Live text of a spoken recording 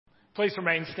Please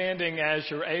remain standing as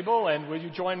you're able, and will you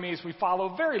join me as we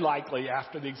follow very likely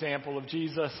after the example of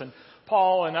Jesus and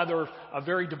Paul and other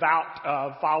very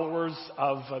devout followers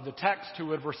of the text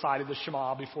who had recited the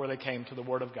Shema before they came to the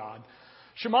Word of God.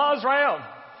 Shema Israel.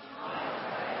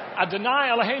 Adonai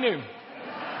Eloheinu.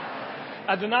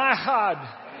 Adonai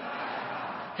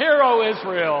Echad. Hear, O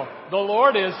Israel, the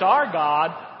Lord is our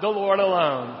God, the Lord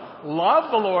alone.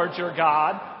 Love the Lord your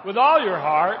God with all your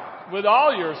heart, with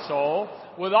all your soul,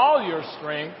 with all your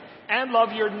strength, and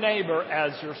love your neighbor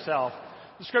as yourself.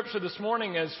 The scripture this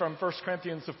morning is from 1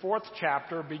 Corinthians, the 4th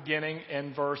chapter, beginning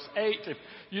in verse 8. If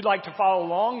you'd like to follow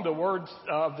along, the words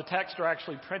of the text are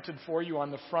actually printed for you on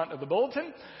the front of the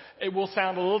bulletin. It will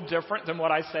sound a little different than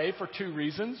what I say for two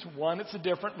reasons. One, it's a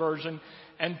different version.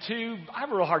 And two, I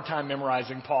have a real hard time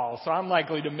memorizing Paul, so I'm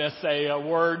likely to miss a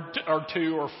word or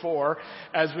two or four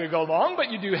as we go along,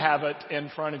 but you do have it in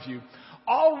front of you.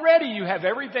 Already you have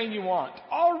everything you want.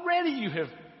 Already you have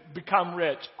become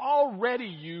rich. Already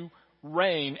you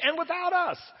reign. And without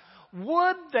us,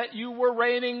 would that you were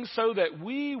reigning so that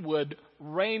we would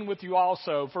reign with you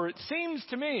also. For it seems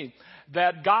to me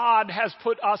that God has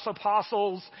put us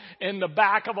apostles in the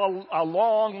back of a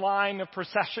long line of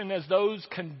procession as those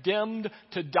condemned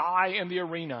to die in the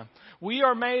arena. We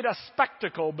are made a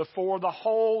spectacle before the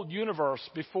whole universe,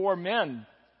 before men,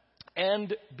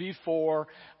 and before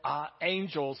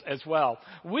angels as well.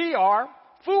 We are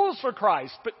fools for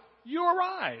Christ, but you are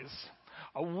wise.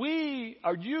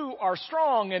 You are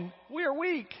strong and we are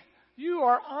weak. You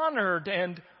are honored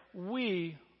and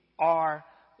we are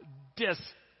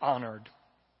dishonored.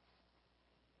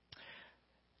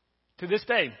 To this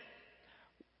day,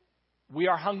 we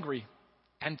are hungry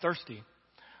and thirsty.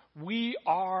 We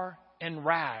are in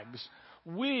rags.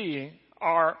 We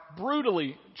are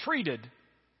brutally treated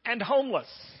and homeless.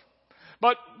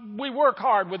 But we work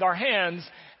hard with our hands,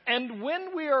 and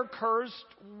when we are cursed,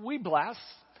 we bless.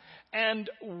 And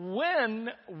when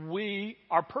we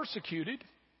are persecuted,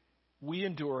 we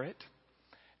endure it.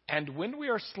 And when we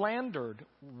are slandered,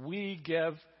 we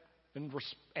give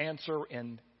answer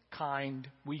in kind.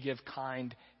 We give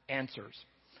kind answers.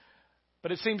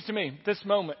 But it seems to me, this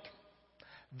moment,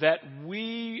 that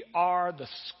we are the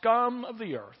scum of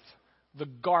the earth, the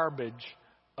garbage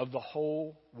of the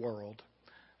whole world.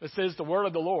 This is the word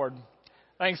of the Lord.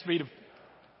 Thanks be to...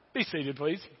 Be seated,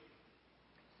 please.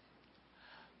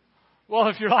 Well,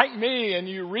 if you're like me and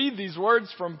you read these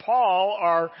words from Paul,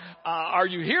 or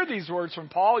you hear these words from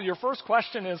Paul, your first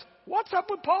question is, what's up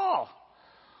with Paul?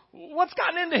 What's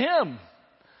gotten into him?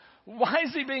 Why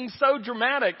is he being so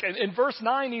dramatic? In verse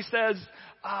 9, he says,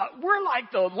 we're like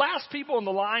the last people in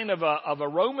the line of a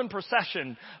Roman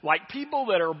procession, like people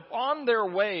that are on their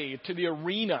way to the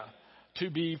arena to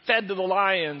be fed to the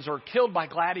lions or killed by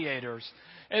gladiators.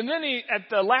 And then at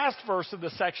the last verse of the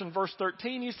section, verse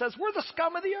 13, he says, we're the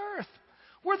scum of the earth.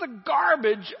 We're the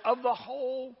garbage of the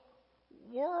whole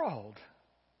world.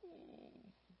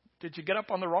 Did you get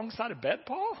up on the wrong side of bed,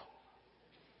 Paul?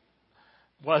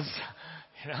 Did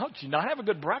you not have a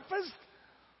good breakfast?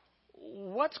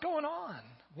 What's going on?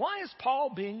 Why is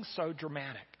Paul being so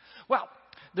dramatic? Well,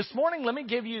 this morning, let me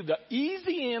give you the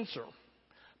easy answer.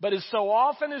 But as so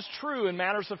often is true in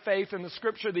matters of faith in the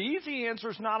Scripture, the easy answer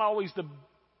is not always the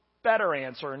better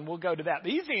answer, and we'll go to that.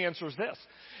 The easy answer is this.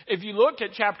 If you look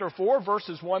at chapter 4,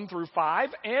 verses 1 through 5,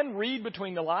 and read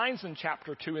between the lines in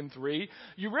chapter 2 and 3,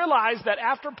 you realize that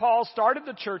after Paul started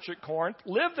the church at Corinth,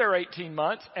 lived there 18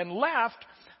 months, and left,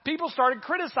 people started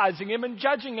criticizing him and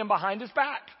judging him behind his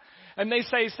back. And they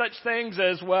say such things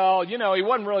as, well, he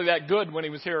wasn't really that good when he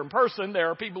was here in person.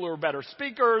 There are people who are better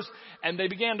speakers, and they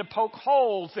began to poke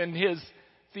holes in his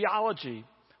theology.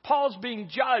 Paul's being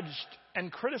judged and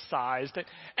criticized.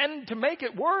 And to make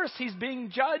it worse, he's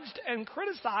being judged and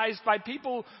criticized by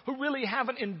people who really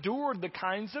haven't endured the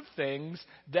kinds of things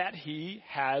that he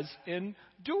has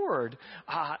endured.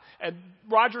 And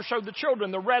Roger showed the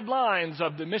children the red lines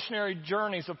of the missionary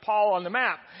journeys of Paul on the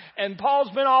map. And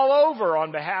Paul's been all over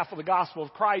on behalf of the gospel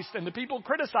of Christ, and the people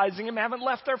criticizing him haven't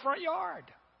left their front yard.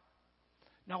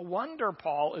 No wonder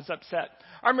Paul is upset.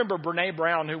 I remember Brene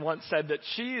Brown, who once said that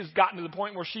she has gotten to the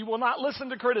point where she will not listen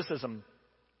to criticism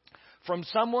from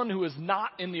someone who is not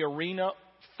in the arena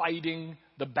fighting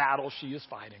the battle she is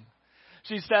fighting.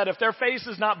 She said, if their face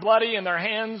is not bloody and their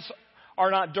hands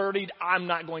are not dirtied, I'm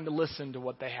not going to listen to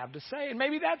what they have to say. And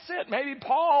maybe that's it. Maybe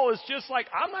Paul is just like,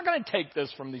 I'm not going to take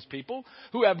this from these people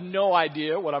who have no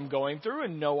idea what I'm going through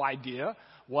and no idea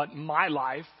what my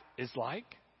life is like.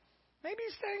 Maybe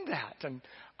he's saying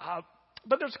that.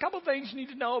 But there's a couple things you need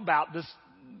to know about this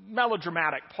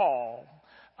melodramatic Paul.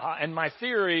 And my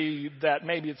theory that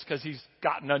maybe it's because he's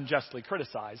gotten unjustly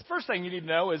criticized. First thing you need to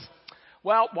know is,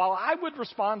 well, while I would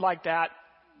respond like that,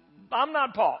 I'm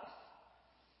not Paul.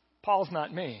 Paul's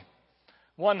not me.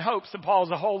 One hopes that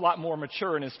Paul's a whole lot more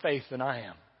mature in his faith than I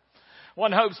am.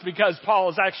 One hopes because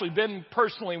Paul has actually been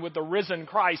personally with the risen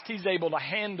Christ, he's able to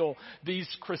handle these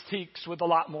critiques with a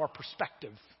lot more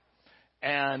perspective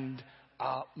and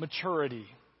maturity.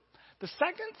 The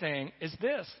second thing is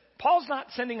this. Paul's not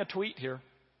sending a tweet here.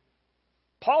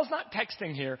 Paul's not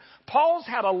texting here. Paul's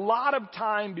had a lot of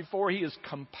time before he is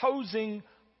composing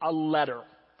a letter.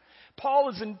 Paul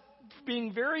is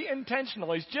being very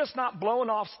intentional. He's just not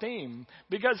blowing off steam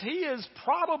because he is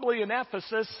probably in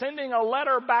Ephesus sending a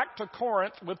letter back to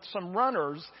Corinth with some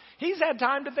runners. He's had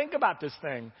time to think about this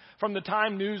thing from the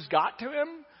time news got to him,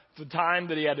 the time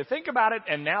that he had to think about it,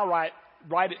 and now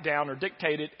write it down or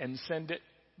dictate it and send it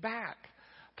back.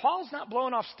 Paul's not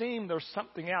blowing off steam. There's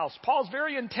something else. Paul's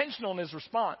very intentional in his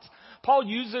response. Paul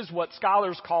uses what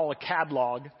scholars call a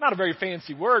catalog. Not a very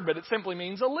fancy word, but it simply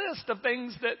means a list of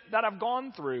things that I've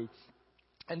gone through.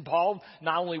 And Paul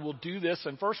not only will do this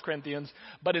in 1 Corinthians,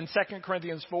 but in 2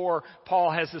 Corinthians 4,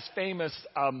 Paul has this famous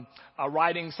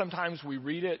writing. Sometimes we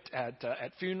read it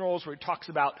at funerals where he talks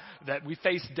about that we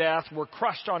face death, we're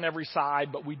crushed on every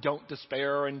side, but we don't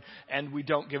despair and we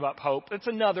don't give up hope. It's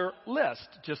another list,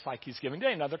 just like he's giving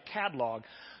today, another catalog.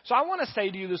 So I want to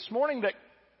say to you this morning that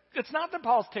it's not that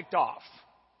Paul's ticked off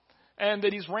and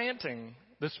that he's ranting.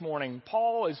 This morning,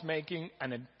 Paul is making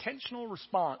an intentional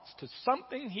response to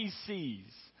something he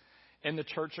sees in the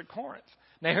church at Corinth.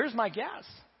 Now, here's my guess.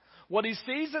 What he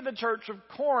sees in the church of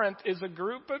Corinth is a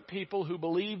group of people who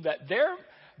believe that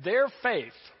their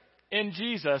faith in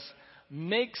Jesus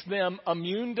makes them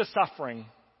immune to suffering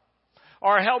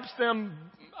or helps them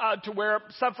to where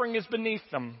suffering is beneath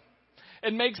them.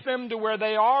 It makes them to where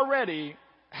they already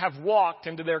have walked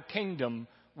into their kingdom,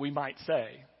 we might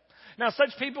say. Now, such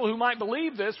people who might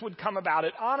believe this would come about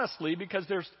it honestly because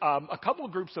there's a couple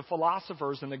of groups of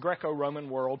philosophers in the Greco-Roman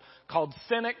world called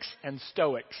Cynics and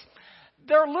Stoics.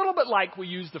 They're a little bit like we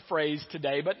use the phrase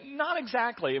today, but not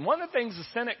exactly. And one of the things the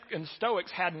Cynics and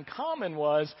Stoics had in common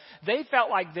was they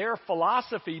felt like their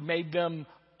philosophy made them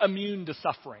immune to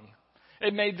suffering.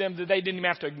 It made them that they didn't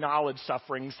even have to acknowledge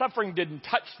suffering. Suffering didn't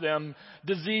touch them.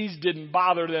 Disease didn't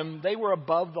bother them. They were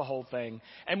above the whole thing.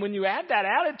 And when you add that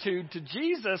attitude to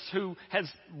Jesus, who has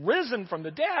risen from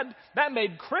the dead, that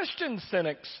made Christian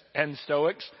cynics and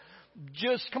stoics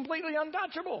just completely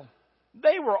untouchable.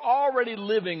 They were already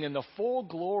living in the full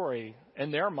glory in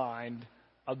their mind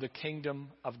of the kingdom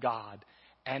of God.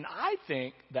 And I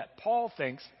think that Paul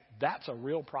thinks that's a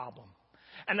real problem.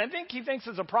 And I think he thinks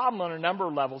it's a problem on a number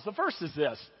of levels. The first is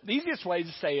this. The easiest way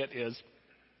to say it is,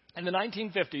 in the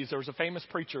 1950s, there was a famous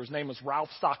preacher. His name was Ralph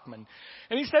Stockman.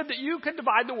 And he said that you could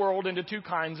divide the world into two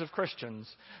kinds of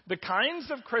Christians. The kinds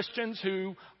of Christians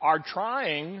who are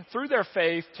trying, through their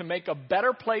faith, to make a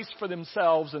better place for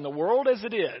themselves in the world as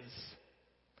it is.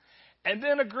 And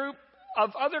then a group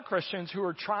of other Christians who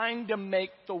are trying to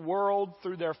make the world,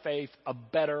 through their faith, a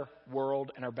better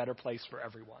world and a better place for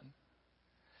everyone.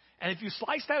 And if you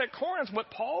slice that at Corinth,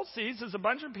 what Paul sees is a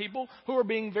bunch of people who are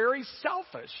being very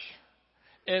selfish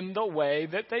in the way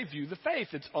that they view the faith.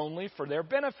 It's only for their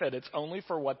benefit. It's only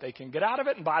for what they can get out of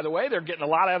it. And by the way, they're getting a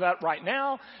lot of that right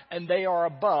now, and they are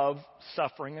above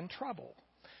suffering and trouble.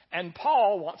 And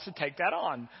Paul wants to take that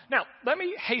on. Now, let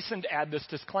me hasten to add this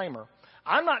disclaimer.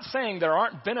 I'm not saying there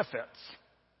aren't benefits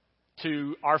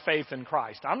to our faith in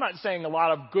Christ. I'm not saying a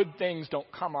lot of good things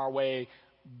don't come our way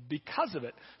because of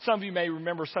it. Some of you may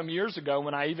remember some years ago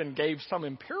when I even gave some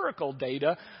empirical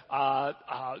data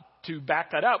to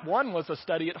back that up. One was a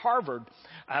study at Harvard.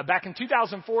 Back in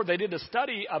 2004, they did a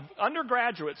study of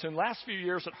undergraduates in the last few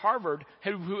years at Harvard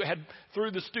who had, through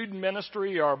the student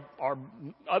ministry or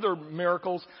other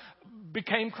miracles,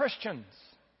 became Christians,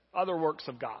 other works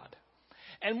of God.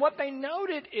 And what they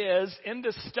noted is in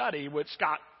this study, which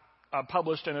got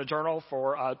published in a journal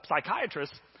for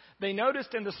psychiatrists, they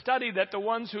noticed in the study that the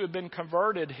ones who had been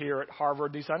converted here at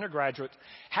Harvard, these undergraduates,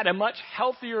 had a much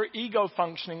healthier ego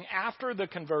functioning after the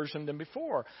conversion than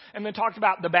before. And they talked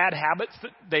about the bad habits that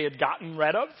they had gotten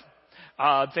rid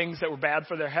of, things that were bad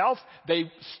for their health.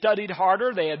 They studied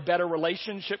harder. They had better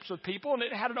relationships with people, and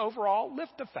it had an overall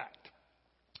lift effect.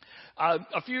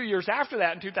 A few years after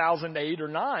that, in 2008 or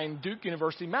 9, Duke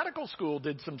University Medical School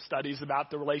did some studies about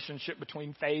the relationship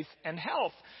between faith and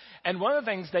health. And one of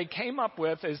the things they came up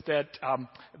with is that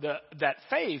that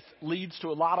faith leads to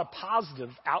a lot of positive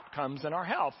outcomes in our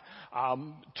health.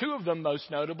 Two of them,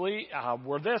 most notably,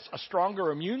 were this: a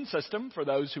stronger immune system for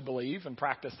those who believe and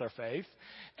practice their faith,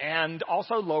 and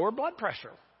also lower blood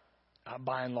pressure.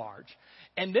 by and large.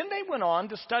 And then they went on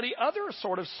to study other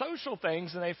sort of social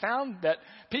things, and they found that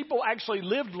people actually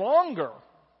lived longer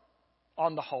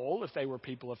on the whole if they were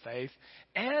people of faith,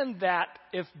 and that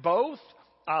if both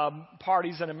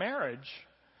parties in a marriage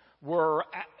were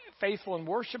faithful in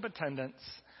worship attendance,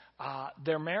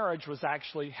 their marriage was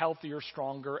actually healthier,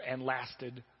 stronger, and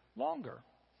lasted longer.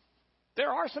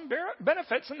 There are some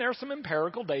benefits, and there's some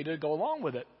empirical data to go along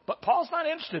with it. But Paul's not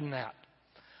interested in that.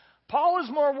 Paul is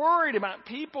more worried about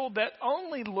people that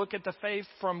only look at the faith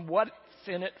from what's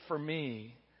in it for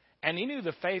me. And he knew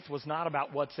the faith was not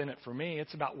about what's in it for me.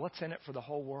 It's about what's in it for the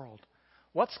whole world.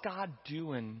 What's God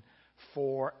doing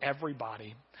for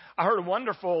everybody? I heard a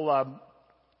wonderful,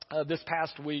 this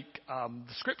past week,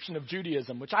 description of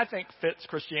Judaism, which I think fits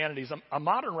Christianity. A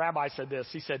modern rabbi said this.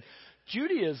 He said,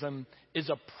 Judaism is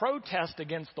a protest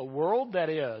against the world that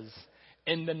is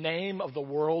in the name of the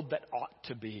world that ought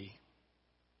to be.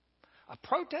 A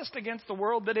protest against the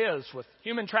world that is, with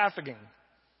human trafficking,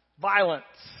 violence,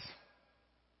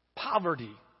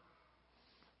 poverty,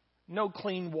 no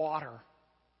clean water,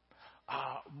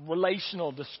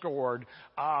 relational discord,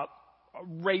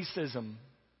 racism.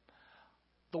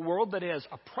 The world that is,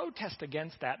 a protest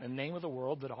against that in the name of the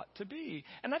world that ought to be.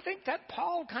 And I think that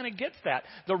Paul kind of gets that.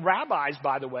 The rabbis,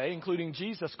 by the way, including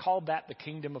Jesus, called that the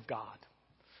kingdom of God.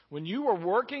 When you were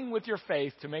working with your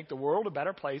faith to make the world a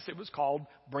better place, it was called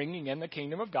bringing in the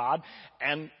kingdom of God.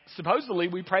 And supposedly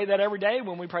we pray that every day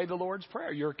when we pray the Lord's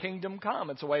Prayer. Your kingdom come.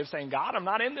 It's a way of saying, God, I'm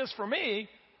not in this for me.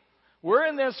 We're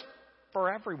in this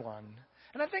for everyone.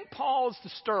 And I think Paul is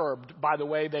disturbed by the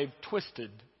way they've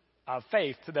twisted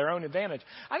faith to their own advantage.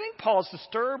 I think Paul's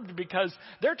disturbed because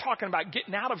they're talking about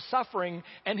getting out of suffering,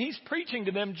 and he's preaching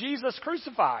to them Jesus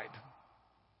crucified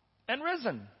and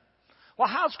risen. Well,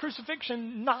 how's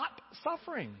crucifixion not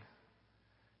suffering?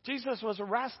 Jesus was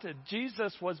arrested.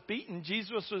 Jesus was beaten.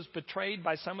 Jesus was betrayed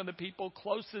by some of the people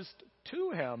closest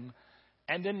to him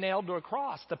and then nailed to a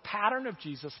cross. The pattern of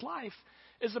Jesus' life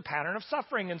is a pattern of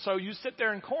suffering. And so you sit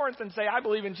there in Corinth and say, I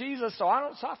believe in Jesus, so I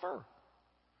don't suffer.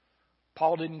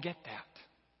 Paul didn't get that.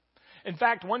 In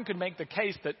fact, one could make the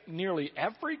case that nearly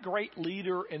every great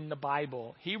leader in the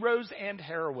Bible, heroes and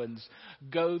heroines,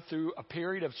 go through a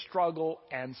period of struggle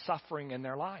and suffering in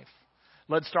their life.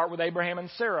 Let's start with Abraham and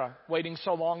Sarah, waiting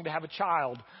so long to have a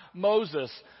child.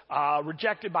 Moses,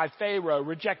 rejected by Pharaoh,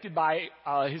 rejected by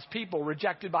his people,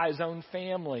 rejected by his own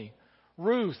family.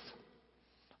 Ruth,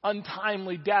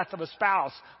 untimely death of a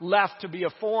spouse, left to be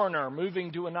a foreigner,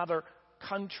 moving to another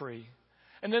country.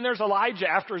 And then there's Elijah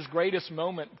after his greatest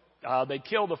moment. They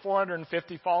kill the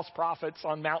 450 false prophets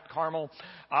on Mount Carmel.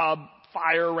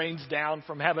 Fire rains down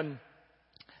from heaven.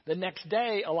 The next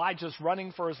day, Elijah's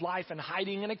running for his life and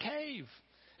hiding in a cave.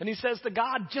 And he says to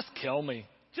God, just kill me.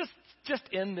 Just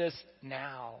end this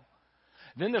now.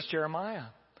 Then there's Jeremiah.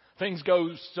 Things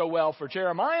go so well for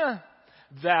Jeremiah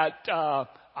that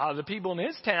the people in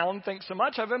his town think so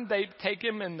much of him, they take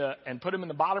him and put him in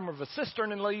the bottom of a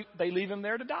cistern and they leave him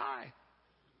there to die.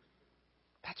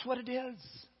 That's what it is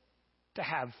to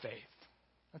have faith.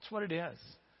 That's what it is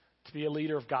to be a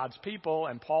leader of God's people.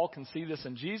 And Paul can see this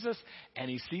in Jesus, and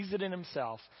he sees it in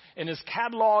himself. In his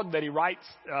catalog that he writes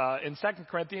in 2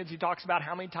 Corinthians, he talks about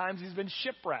how many times he's been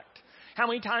shipwrecked, how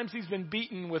many times he's been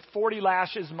beaten with 40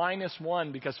 lashes minus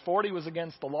 1, because 40 was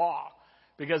against the law,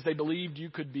 because they believed you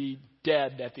could be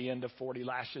dead at the end of 40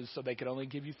 lashes, so they could only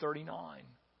give you 39.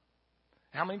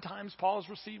 How many times Paul has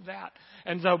received that?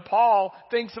 And so Paul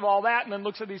thinks of all that and then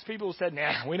looks at these people who said,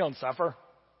 nah, we don't suffer.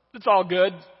 It's all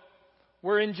good.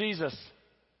 We're in Jesus.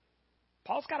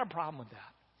 Paul's got a problem with that.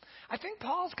 I think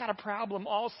Paul's got a problem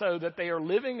also that they are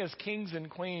living as kings and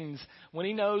queens when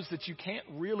he knows that you can't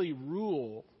really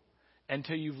rule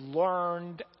until you've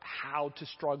learned how to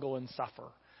struggle and suffer.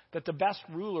 That the best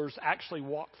rulers actually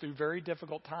walk through very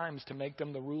difficult times to make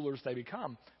them the rulers they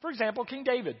become. For example, King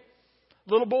David,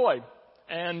 little boy.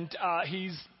 And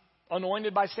he's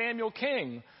anointed by Samuel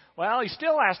king. Well, he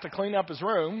still has to clean up his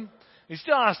room. He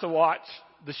still has to watch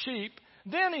the sheep.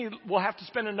 Then he will have to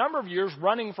spend a number of years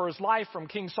running for his life from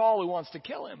King Saul, who wants to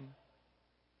kill him.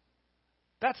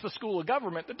 That's the school of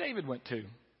government that David went to.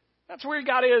 That's where he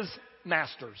got his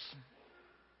masters.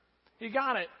 He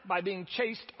got it by being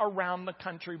chased around the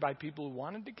country by people who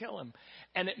wanted to kill him.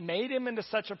 And it made him into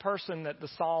such a person that the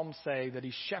Psalms say that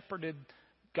he shepherded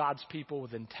God's people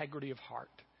with integrity of heart.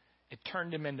 It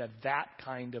turned him into that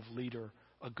kind of leader,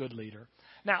 a good leader.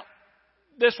 Now,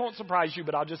 this won't surprise you,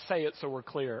 but I'll just say it so we're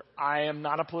clear. I am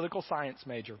not a political science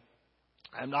major.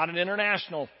 I'm not an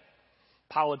international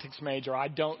politics major. I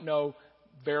don't know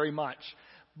very much.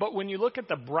 But when you look at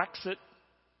the Brexit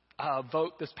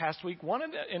vote this past week, one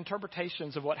of the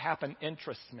interpretations of what happened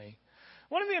interests me.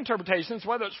 One of the interpretations,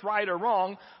 whether it's right or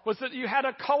wrong, was that you had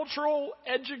a cultural,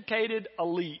 educated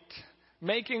elite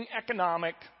making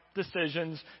economic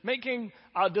decisions, making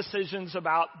decisions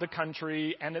about the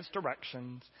country and its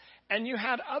directions. And you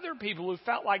had other people who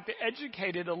felt like the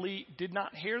educated elite did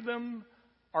not hear them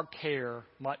or care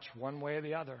much one way or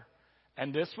the other.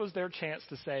 And this was their chance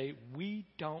to say, we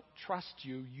don't trust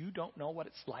you. You don't know what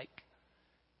it's like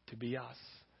to be us.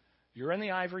 You're in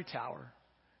the ivory tower.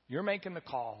 You're making the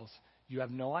calls. You have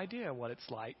no idea what it's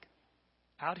like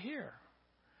out here.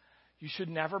 You should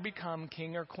never become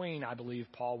king or queen, I believe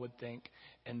Paul would think,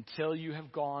 until you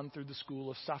have gone through the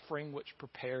school of suffering, which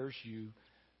prepares you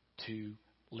to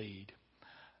lead.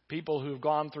 People who have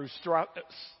gone through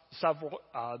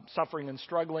suffering and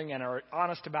struggling and are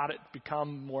honest about it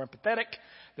become more empathetic.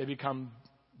 They become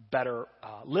better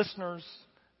listeners.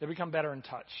 They become better in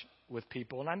touch with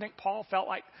people. And I think Paul felt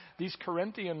like these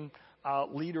Corinthian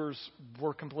leaders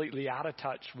were completely out of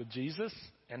touch with Jesus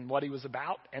and what he was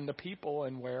about and the people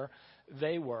and where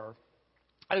they were.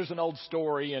 There's an old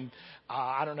story, and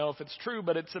I don't know if it's true,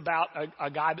 but it's about a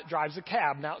guy that drives a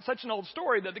cab. Now, it's such an old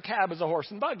story that the cab is a horse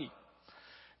and buggy.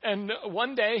 And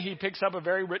one day he picks up a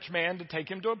very rich man to take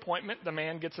him to an appointment. The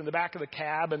man gets in the back of the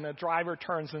cab, and the driver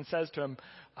turns and says to him,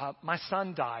 my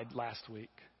son died last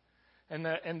week. And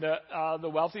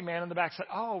the wealthy man in the back said,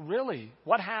 oh, really?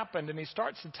 What happened? And he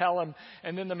starts to tell him,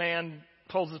 and then the man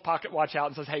pulls his pocket watch out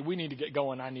and says, hey, we need to get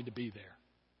going. I need to be there.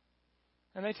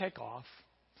 And they take off.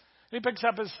 He picks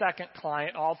up his second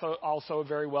client, also a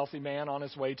very wealthy man, on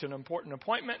his way to an important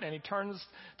appointment, and he turns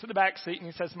to the back seat and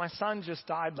he says, my son just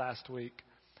died last week.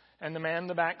 And the man in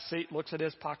the back seat looks at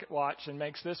his pocket watch and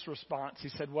makes this response. He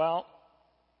said, well,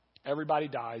 everybody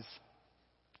dies.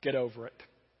 Get over it.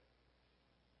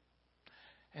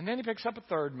 And then he picks up a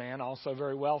third man, also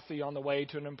very wealthy, on the way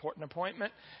to an important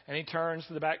appointment, and he turns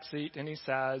to the back seat and he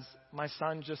says, my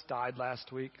son just died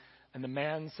last week. And the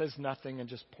man says nothing and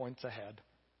just points ahead.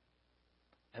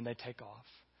 And they take off.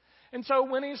 And so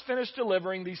when he's finished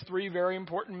delivering these three very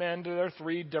important men to their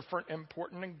three different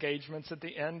important engagements at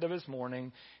the end of his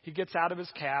morning, he gets out of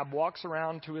his cab, walks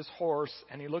around to his horse,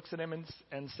 and he looks at him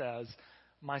and says,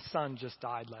 my son just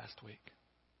died last week.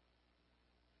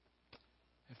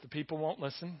 If the people won't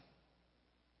listen,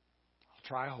 I'll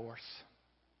try a horse.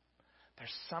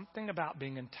 There's something about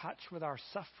being in touch with our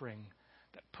suffering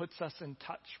that puts us in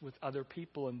touch with other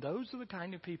people. And those are the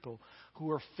kind of people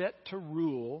who are fit to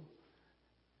rule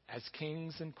as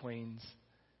kings and queens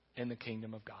in the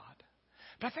kingdom of God.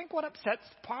 But I think what upsets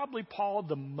probably Paul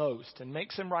the most and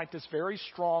makes him write this very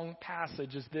strong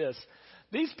passage is this.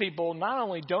 These people not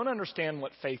only don't understand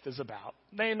what faith is about,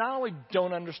 they not only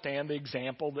don't understand the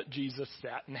example that Jesus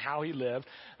set and how he lived,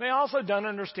 they also don't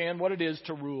understand what it is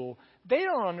to rule. They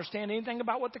don't understand anything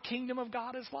about what the kingdom of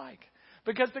God is like.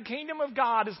 Because the kingdom of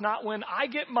God is not when I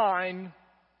get mine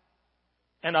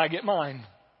and I get mine.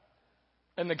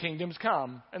 And the kingdom's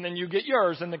come. And then you get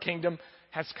yours and the kingdom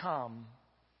has come.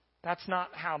 That's not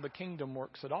how the kingdom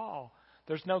works at all.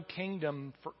 There's no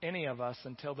kingdom for any of us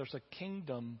until there's a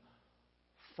kingdom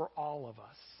for all of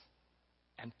us.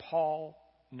 And Paul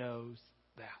knows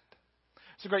that.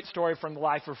 It's a great story from the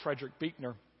life of Frederick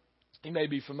Buechner. You may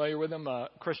be familiar with him, a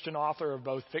Christian author of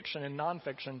both fiction and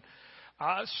nonfiction.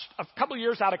 A couple of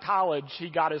years out of college, he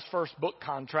got his first book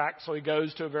contract, so he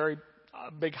goes to a very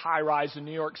big high-rise in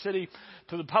New York City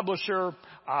to the publisher,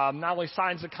 not only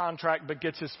signs the contract, but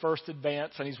gets his first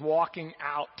advance, and he's walking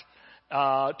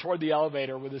out toward the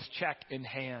elevator with his check in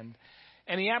hand.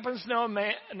 And he happens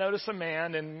to notice a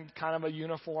man in kind of a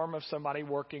uniform of somebody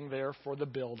working there for the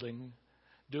building,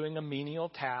 doing a menial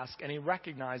task, and he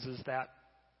recognizes that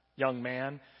young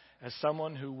man as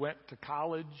someone who went to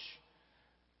college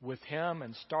with him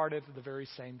and started at the very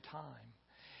same time.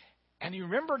 And he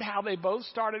remembered how they both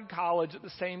started college at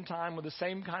the same time with the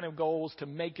same kind of goals to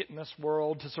make it in this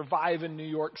world, to survive in New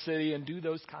York City and do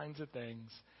those kinds of things.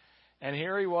 And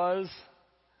here he was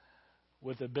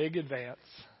with a big advance.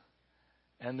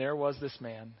 And there was this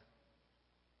man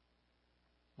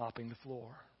mopping the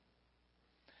floor.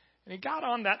 And he got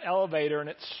on that elevator, and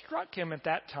it struck him at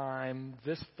that time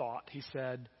this thought. He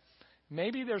said,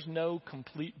 maybe there's no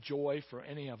complete joy for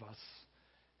any of us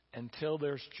until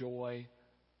there's joy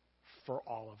for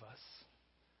all of us.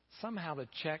 Somehow the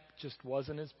check just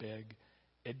wasn't as big.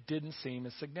 It didn't seem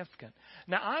as significant.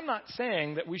 Now, I'm not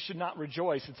saying that we should not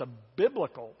rejoice. It's a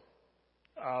biblical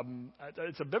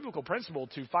principle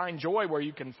to find joy where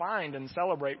you can find and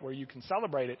celebrate where you can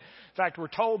celebrate it. In fact, we're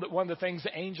told that one of the things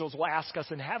the angels will ask us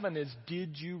in heaven is,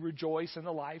 did you rejoice in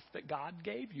the life that God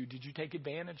gave you? Did you take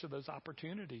advantage of those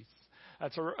opportunities?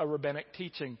 That's a rabbinic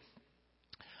teaching.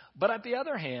 But on the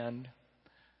other hand,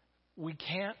 we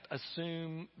can't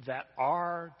assume that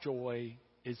our joy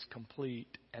is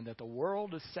complete and that the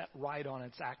world is set right on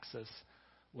its axis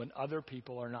when other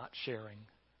people are not sharing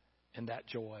in that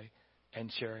joy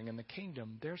and sharing in the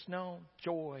kingdom. There's no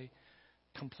joy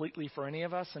completely for any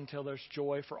of us until there's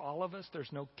joy for all of us.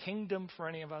 There's no kingdom for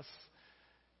any of us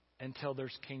until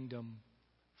there's kingdom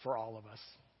for all of us.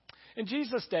 In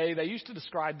Jesus' day, they used to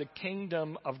describe the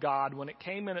kingdom of God when it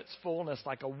came in its fullness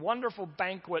like a wonderful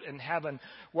banquet in heaven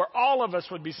where all of us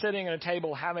would be sitting at a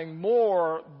table having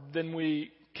more than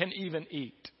we can even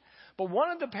eat. But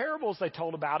one of the parables they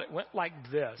told about it went like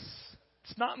this.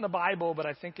 It's not in the Bible, but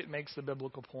I think it makes the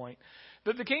biblical point.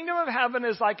 That the kingdom of heaven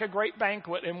is like a great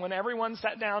banquet, and when everyone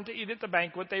sat down to eat at the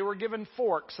banquet, they were given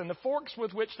forks, and the forks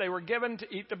with which they were given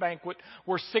to eat the banquet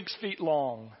were 6 feet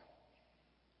long.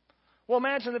 Well,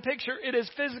 imagine the picture. It is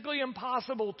physically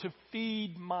impossible to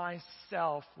feed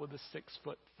myself with a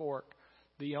 6-foot fork.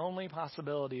 The only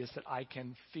possibility is that I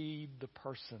can feed the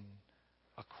person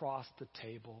across the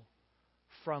table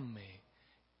from me.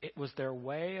 It was their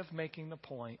way of making the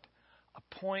point,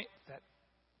 a point that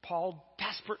Paul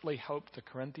desperately hoped the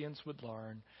Corinthians would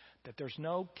learn, that there's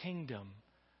no kingdom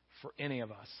for any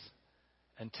of us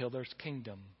until there's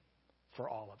kingdom for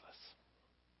all of us.